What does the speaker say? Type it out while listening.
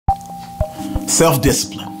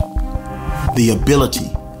Self-discipline, the ability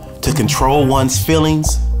to control one's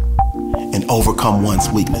feelings and overcome one's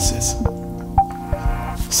weaknesses.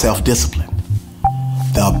 Self-discipline,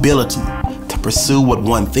 the ability to pursue what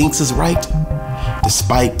one thinks is right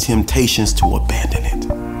despite temptations to abandon it.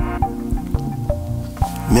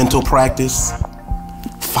 Mental practice,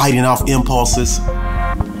 fighting off impulses.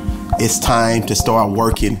 It's time to start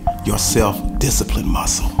working your self-discipline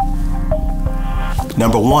muscle.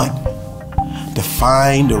 Number 1,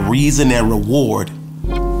 define the reason and reward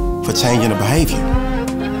for changing a behavior.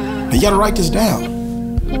 Now you gotta write this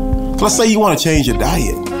down. Let's say you wanna change your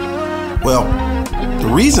diet. Well, the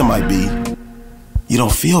reason might be you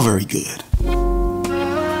don't feel very good,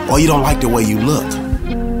 or you don't like the way you look,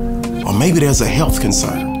 or maybe there's a health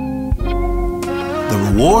concern. The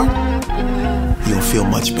reward, you'll feel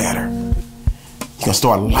much better. You're gonna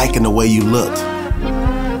start liking the way you look,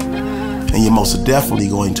 and you're most definitely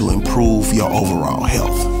going to improve your overall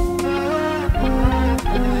health.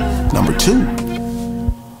 Number 2,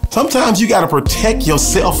 sometimes you gotta protect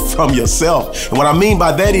yourself from yourself. And what I mean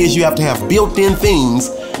by that is you have to have built-in things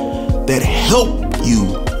that help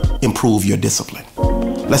you improve your discipline.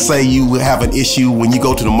 Let's say you have an issue when you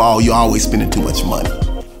go to the mall, you're always spending too much money.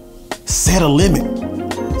 Set a limit.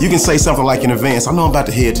 You can say something like in advance, I know I'm about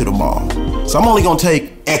to head to the mall, so I'm only gonna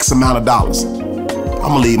take X amount of dollars. I'm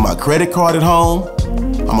gonna leave my credit card at home.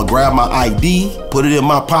 I'm gonna grab my ID, put it in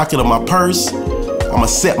my pocket or my purse. I'm gonna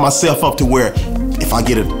set myself up to where if I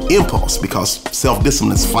get an impulse, because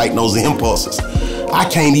self-discipline is fighting those impulses, I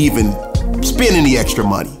can't even spend any extra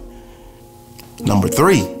money. Number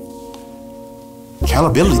 3,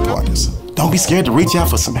 accountability partners. Don't be scared to reach out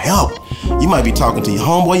for some help. You might be talking to your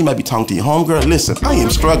homeboy, you might be talking to your homegirl. Listen, I am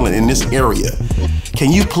struggling in this area.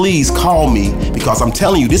 Can you please call me, because I'm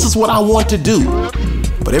telling you, this is what I want to do.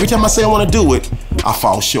 But every time I say I want to do it, I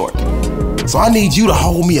fall short. So I need you to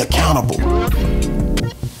hold me accountable.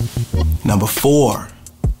 Number 4,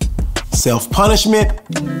 self-punishment,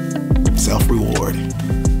 self-reward.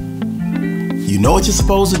 You know what you're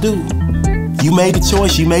supposed to do. You made the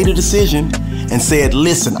choice, you made a decision, and said,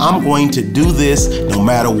 listen, I'm going to do this no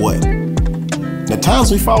matter what. Now,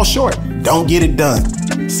 times we fall short, don't get it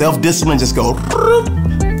done. Self-discipline just go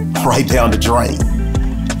right down the drain.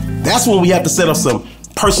 That's when we have to set up some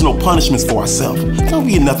personal punishments for ourselves. Don't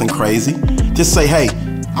be nothing crazy. Just say, hey,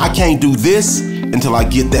 I can't do this until I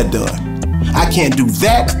get that done. I can't do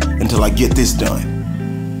that until I get this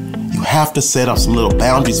done. You have to set up some little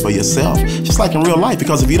boundaries for yourself, just like in real life,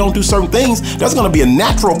 because if you don't do certain things, there's gonna be a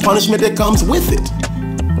natural punishment that comes with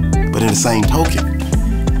it. But in the same token,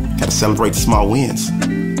 you gotta celebrate the small wins,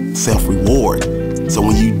 self-reward. So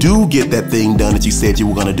when you do get that thing done that you said you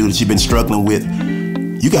were gonna do, that you've been struggling with,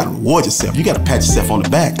 you gotta reward yourself. You gotta pat yourself on the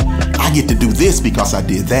back. I get to do this because I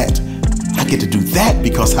did that. I get to do that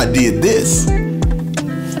because I did this.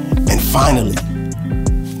 And finally,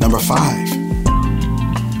 number 5,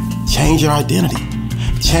 change your identity.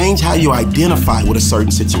 Change how you identify with a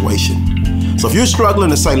certain situation. So if you're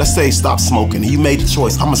struggling to say, let's say stop smoking, and you made the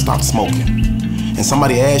choice, I'm gonna stop smoking, and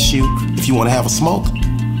somebody asks you if you wanna have a smoke,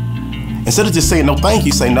 instead of just saying no thank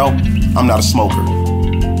you, say no, I'm not a smoker.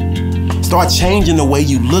 Start changing the way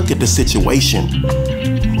you look at the situation,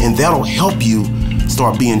 and that'll help you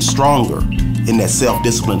start being stronger in that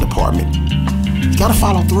self-discipline department. You gotta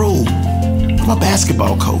follow through. I'm a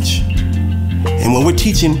basketball coach, and when we're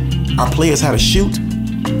teaching our players how to shoot,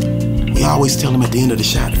 we always tell them at the end of the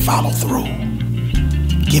shot, follow through.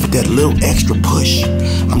 Give it that little extra push.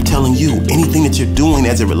 I'm telling you, anything that you're doing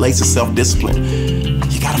as it relates to self-discipline,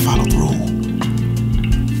 you gotta follow through.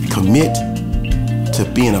 Commit to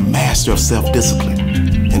being a master of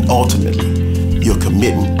self-discipline, and ultimately, you're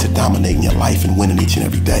committing to dominating your life and winning each and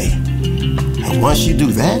every day. And once you do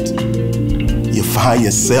that, you find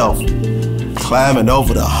yourself climbing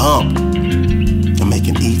over the hump and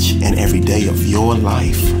making each and every day of your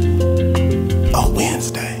life a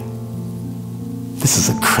Wednesday. This is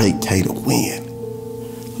a great day to win.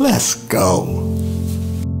 Let's go.